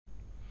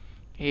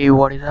Hey,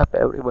 what is up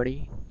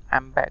everybody?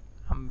 I'm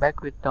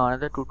back with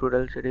another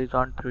tutorial series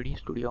on 3D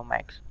Studio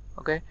Max.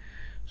 Okay,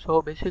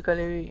 so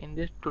basically in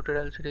this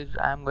tutorial series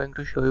I'm going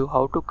to show you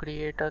how to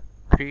create a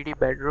 3D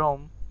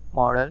bedroom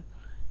model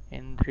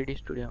in 3D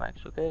Studio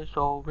Max. Okay,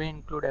 so we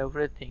include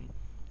everything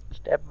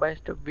step by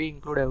step. We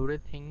include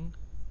everything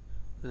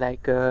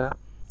like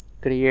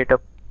create a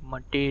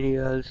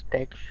materials,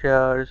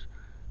 textures,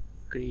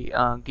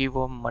 give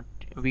a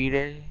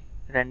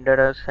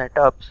render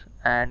setups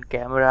and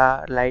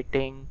camera,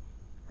 lighting,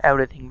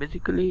 everything.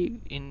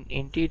 Basically in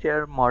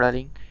interior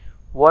modeling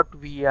what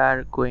we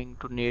are going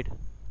to need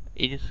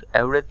is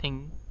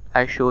everything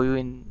I show you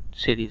in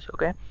series.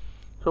 Okay,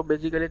 so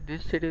basically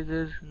this series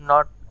is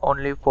not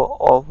only for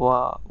of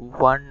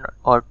one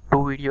or two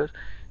videos.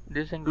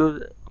 This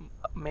includes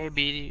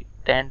maybe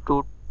 10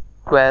 to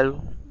 12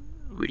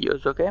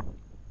 videos. Okay,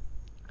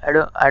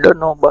 I don't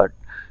know, but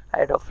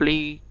I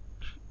roughly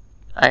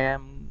I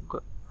am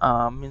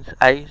means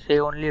I say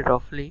only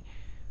roughly.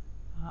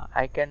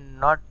 I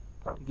cannot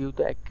give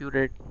the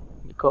accurate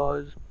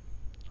because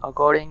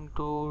according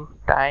to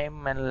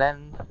time and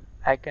length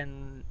I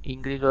can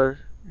increase or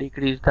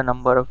decrease the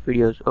number of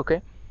videos.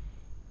 Okay,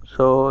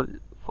 so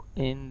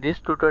in this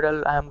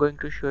tutorial I am going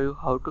to show you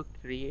how to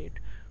create.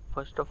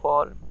 First of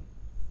all,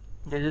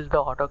 this is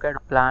the AutoCAD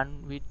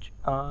plan which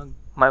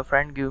my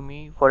friend gave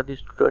me for this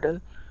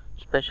tutorial.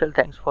 Special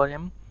thanks for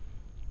him.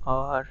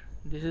 Or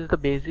this is the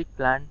basic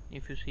plan.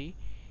 If you see,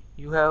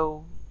 you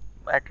have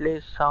at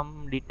least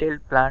some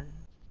detailed plan.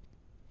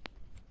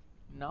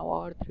 Now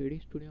our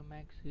 3D Studio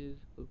Max is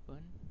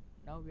open.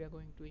 Now we are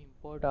going to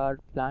import our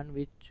plan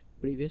which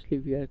previously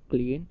we are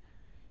clean.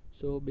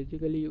 So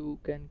basically you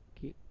can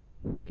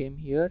came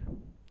here.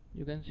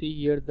 You can see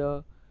here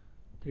the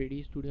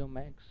 3D Studio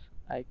Max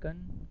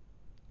icon.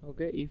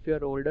 Okay, if you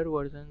are older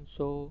version,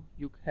 so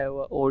you have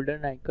a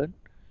older icon.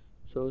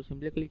 So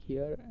simply click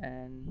here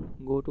and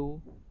go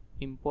to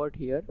import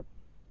here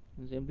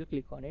and simply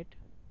click on it.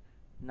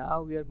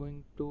 Now we are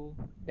going to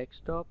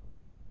desktop.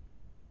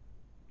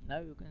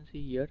 Now you can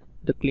see here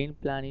the clean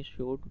plan is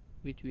showed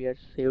which we had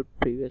saved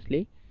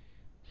previously.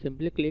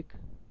 Simply click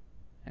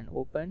and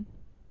open.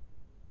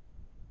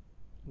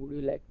 Would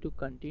you like to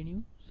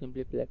continue?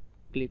 Simply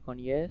click on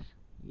yes.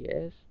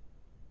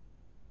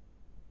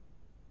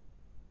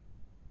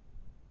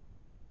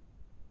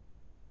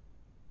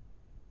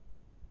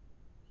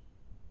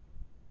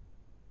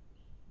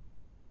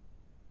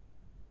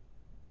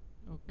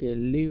 Okay,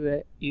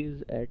 leave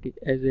is as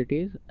it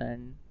is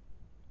and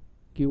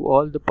give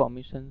all the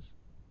permissions.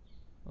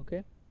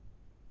 Okay,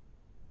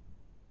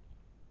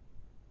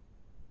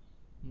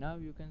 now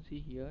you can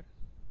see here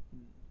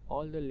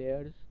all the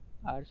layers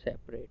are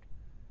separate.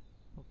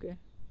 Okay,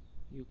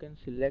 you can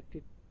select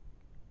it.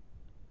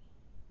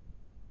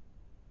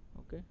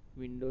 Okay,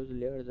 windows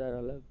layers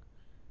are alag,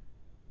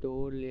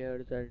 door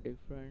layers are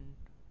different,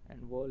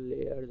 and wall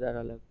layers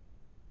are alag.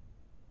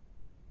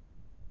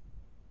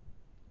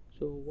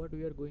 So what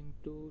we are going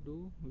to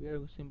do, we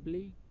are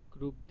simply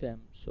group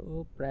them.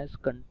 So press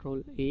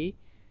Ctrl A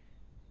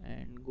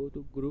and go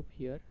to group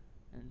here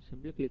and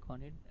simply click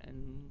on it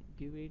and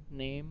give it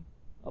name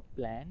a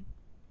plan.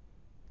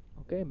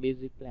 Okay,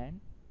 basic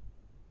plan.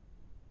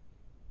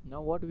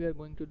 Now what we are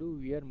going to do,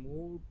 we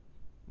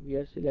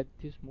are select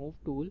this move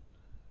tool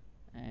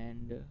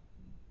and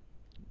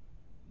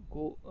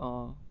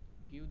go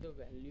give the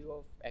value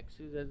of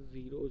axis as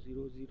 0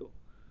 0 0.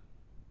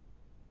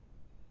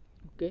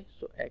 Okay,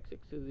 so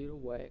x-axis 0,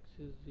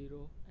 y-axis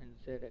 0 and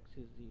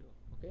z-axis 0.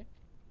 Okay,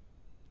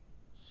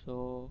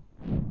 so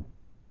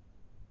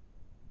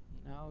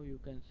now you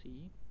can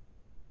see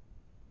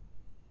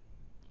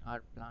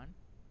our plan.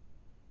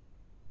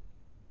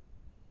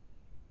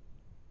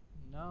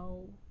 Now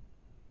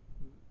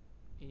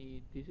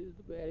this is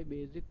the very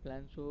basic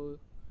plan, so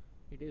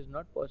it is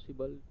not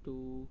possible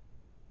to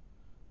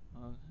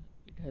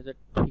it has a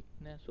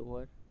thickness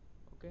over.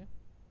 Okay,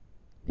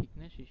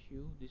 thickness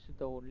issue. This is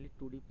the only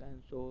 2D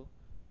plan, so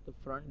the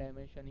front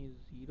dimension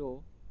is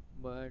 0,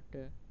 but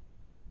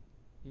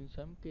in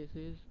some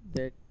cases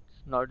that's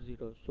not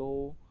 0.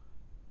 So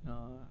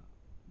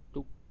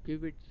to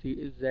give it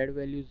z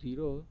value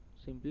 0,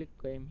 simply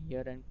come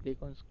here and click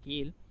on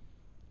scale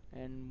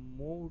and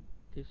move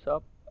this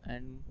up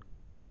and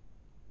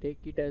take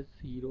it as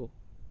 0.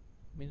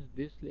 Means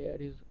this layer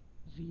is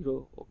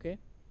 0. Okay,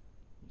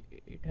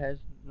 it has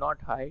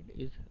not height,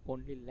 is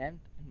only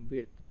length and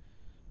width.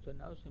 So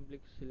now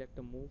simply select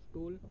the move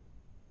tool,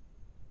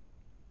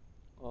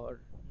 or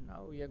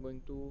now we are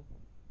going to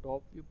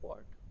top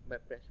viewport by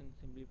pressing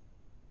simply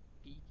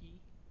P key.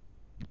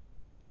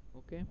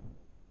 Okay,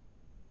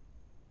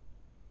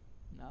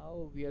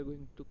 now we are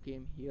going to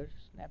came here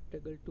snap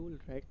toggle tool,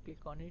 right click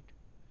on it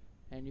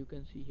and you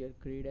can see here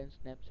grid and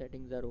snap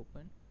settings are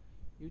open.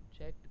 You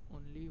checked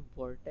only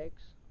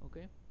vertex,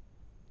 okay,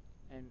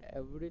 and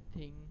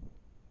everything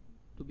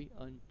to be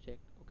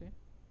unchecked. Okay,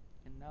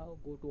 and now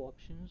go to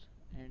options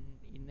and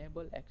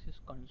enable axis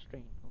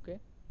constraint. Okay,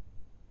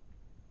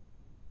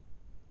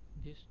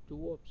 these two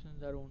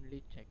options are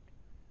only checked,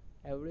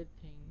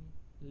 everything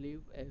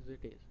leave as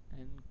it is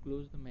and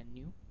close the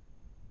menu.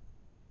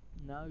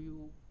 Now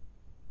you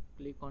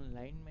click on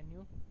line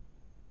menu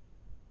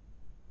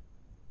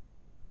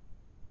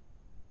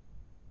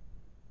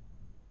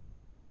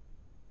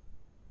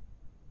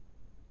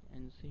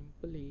and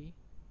simply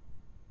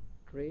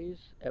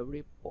trace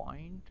every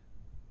point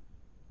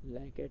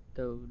like at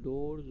the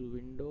doors,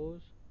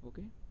 windows.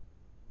 Okay,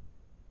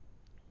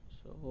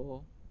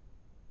 so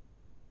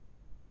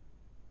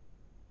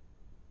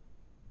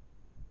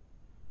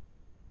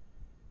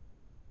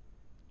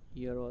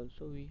here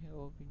also we have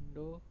a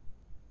window.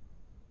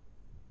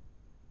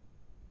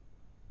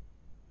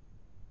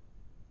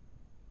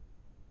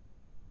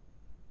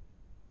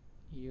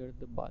 Here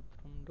the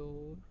bathroom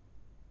door.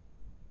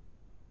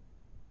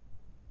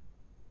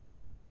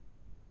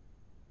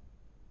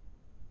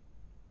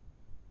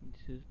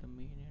 This is the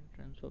main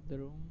entrance of the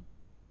room,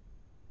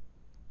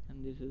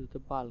 and this is the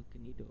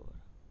balcony door.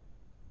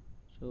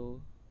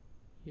 So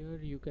here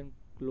you can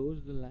close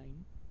the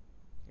line.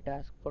 It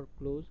asks for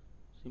close,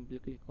 simply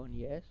click on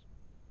yes.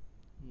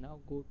 Now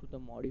go to the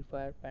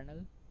modifier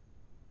panel,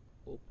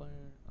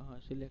 open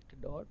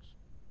select dots.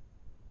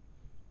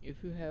 If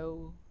you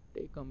have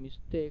take a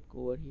mistake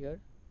over here,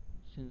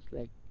 since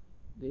like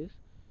this,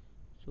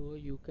 so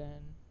you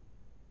can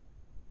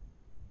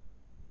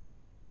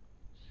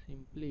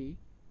simply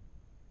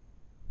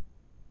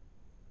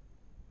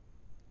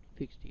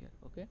fix here.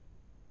 Okay,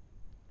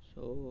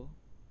 so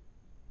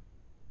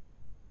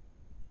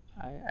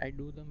I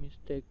do the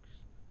mistakes,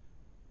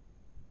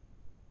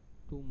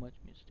 too much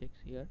mistakes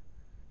here,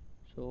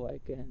 so I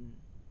can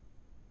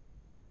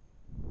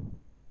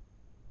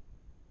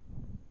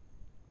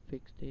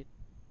fix it.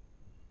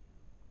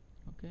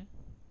 Okay,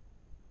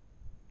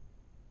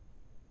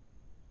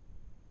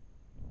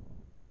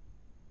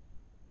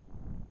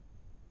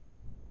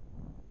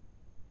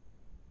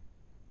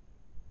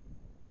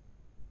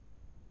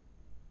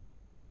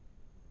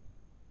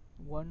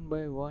 one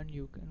by one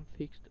you can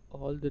fix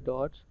all the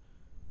dots.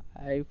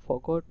 I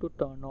forgot to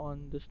turn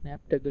on the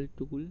snap toggle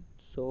tool,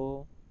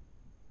 so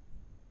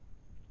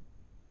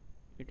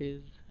it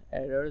is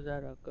errors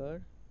are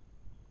occurred.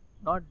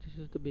 Not this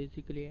is the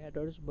basically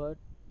errors, but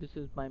this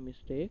is my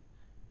mistake,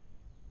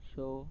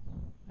 so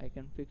I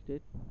can fix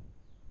it.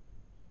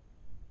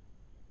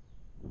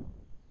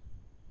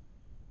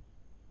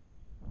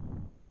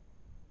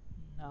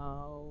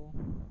 Now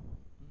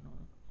no.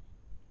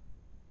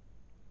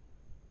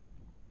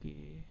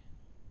 Okay,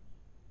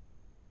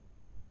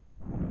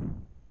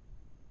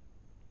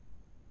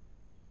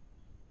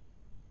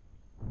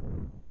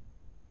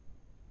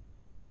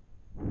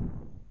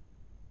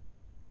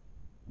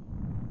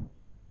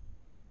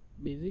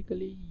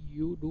 basically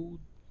you do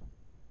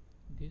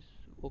this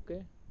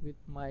okay with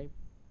my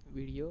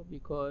video,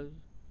 because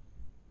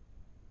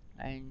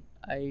I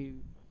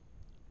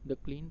the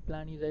clean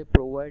plan is I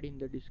provide in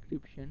the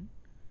description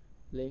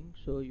link,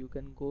 so you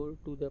can go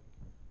to the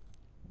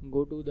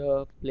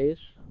place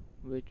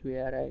which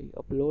where I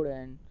upload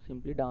and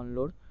simply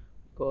download,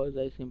 because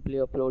I simply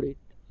upload it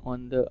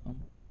on the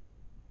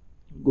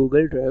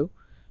Google Drive,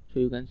 so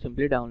you can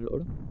simply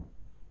download.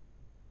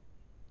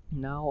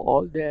 Now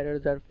all the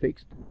errors are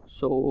fixed,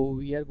 so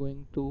we are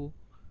going to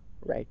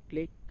right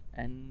click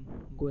and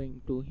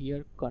going to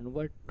here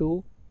convert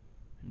to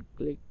and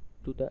click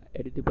to the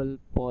editable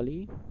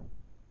poly.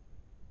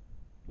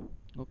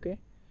 Okay,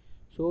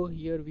 so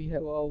here we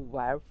have a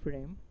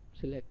wireframe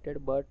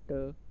selected, but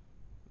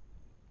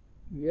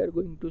we are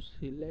going to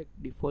select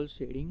default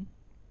shading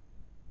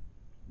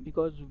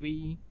because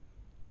we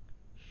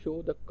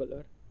show the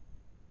color.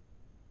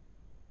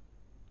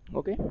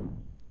 Okay,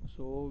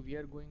 so we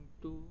are going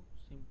to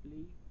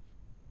simply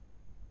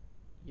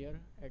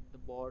here at the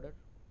border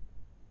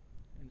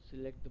and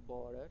select the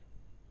border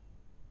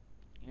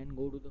and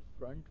go to the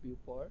front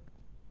viewport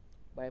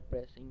by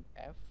pressing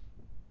F,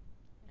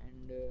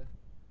 and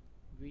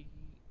we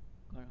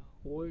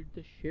hold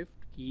the shift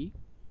key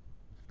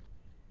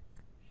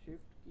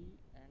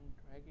and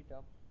drag it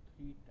up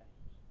 3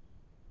 times.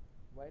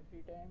 Why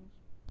 3 times?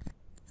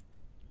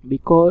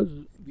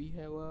 Because we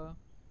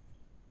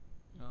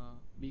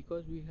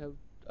have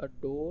a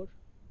door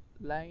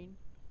line,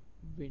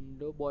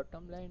 window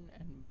bottom line,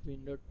 and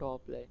window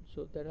top line,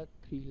 so there are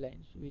 3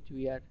 lines which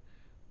we are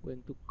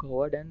going to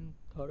cover, and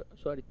third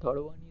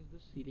one is the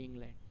ceiling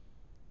line.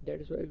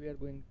 That is why we are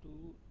going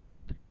to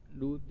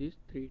do this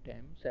 3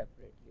 times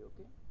separately.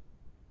 Okay,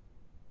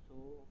 so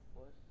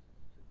first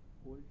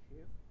hold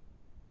shift,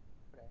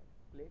 press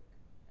click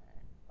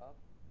and up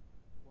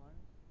 1,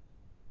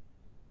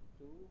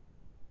 2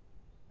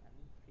 and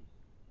 3.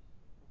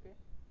 Okay,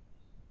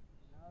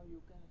 now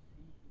you can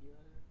see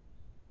here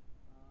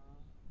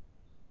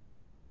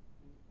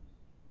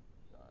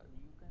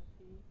you can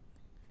see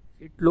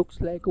it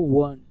looks like a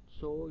 1,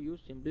 so you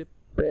simply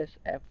press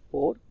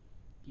F4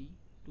 key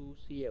to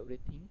see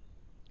everything.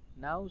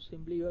 Now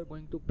simply you are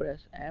going to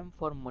press M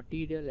for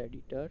material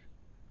editor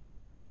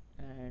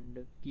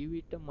and give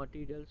it a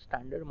material,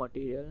 standard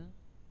material,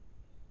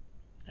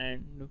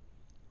 and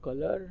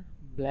color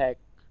black,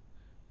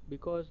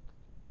 because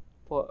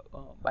for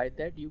by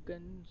that you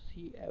can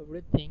see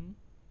everything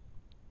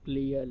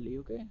clearly.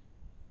 Okay,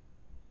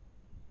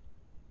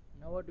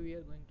 now what we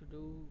are going to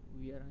do,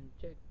 we are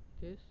uncheck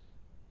this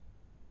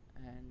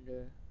and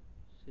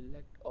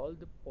select all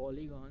the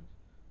polygons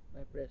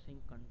by pressing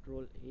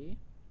Ctrl A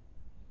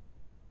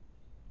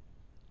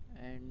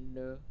and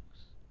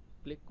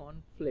click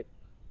on flip.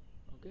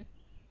 Okay,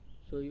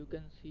 so you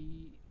can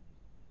see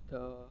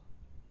the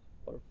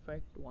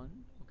perfect one.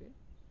 Okay,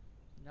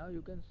 now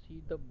you can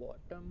see the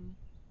bottom,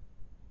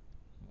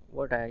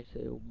 what I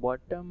say,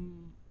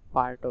 bottom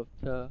part of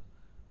the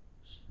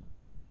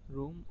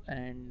room,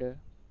 and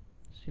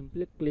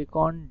simply click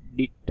on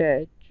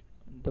detach.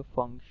 The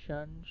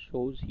function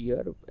shows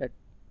here at,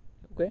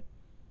 okay,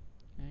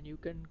 and you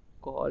can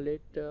call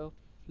it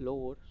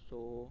floor.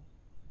 So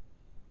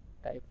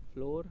type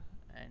floor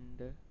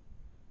and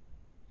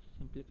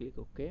simply click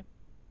OK.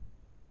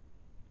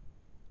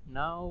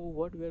 Now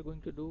what we are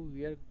going to do,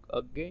 we are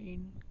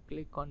again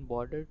click on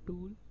border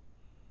tool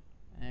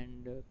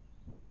and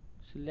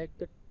select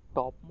the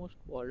topmost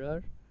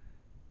border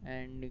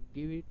and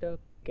give it a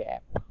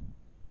cap.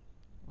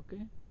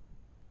 Okay,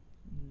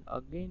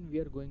 again we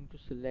are going to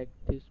select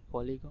this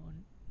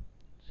polygon,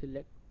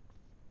 select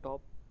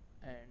top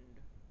and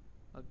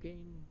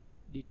again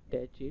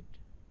detach it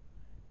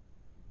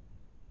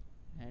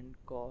and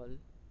call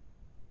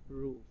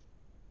roof.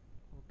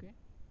 Okay,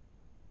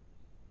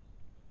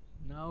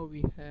 now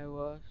we have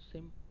a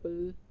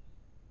simple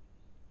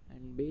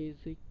and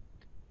basic,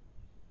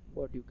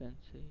 what you can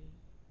say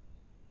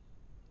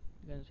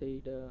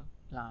the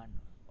plan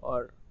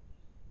or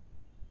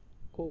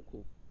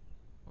cocoa.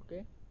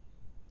 Okay,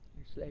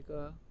 it's like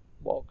a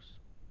box.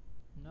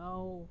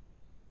 Now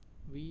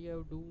we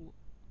are do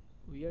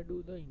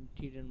the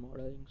interior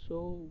modeling,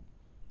 so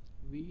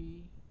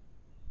we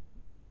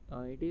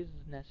it is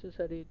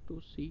necessary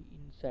to see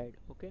inside.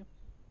 Okay,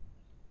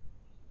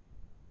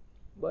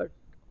 but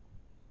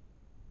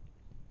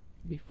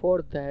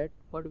before that,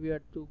 what we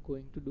are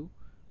going to do,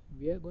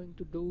 we are going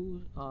to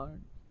do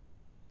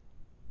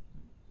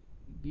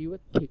give a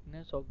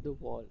thickness of the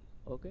wall.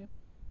 Okay,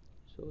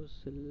 so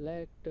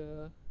select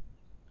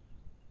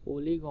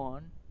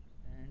polygon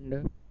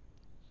and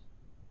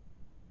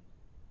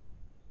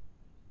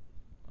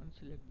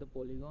unselect the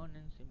polygon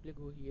and simply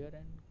go here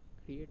and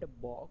create a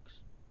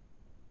box.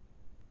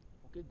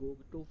 Okay, go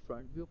to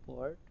front view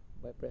part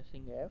by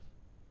pressing F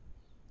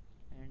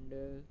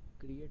and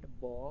create a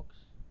box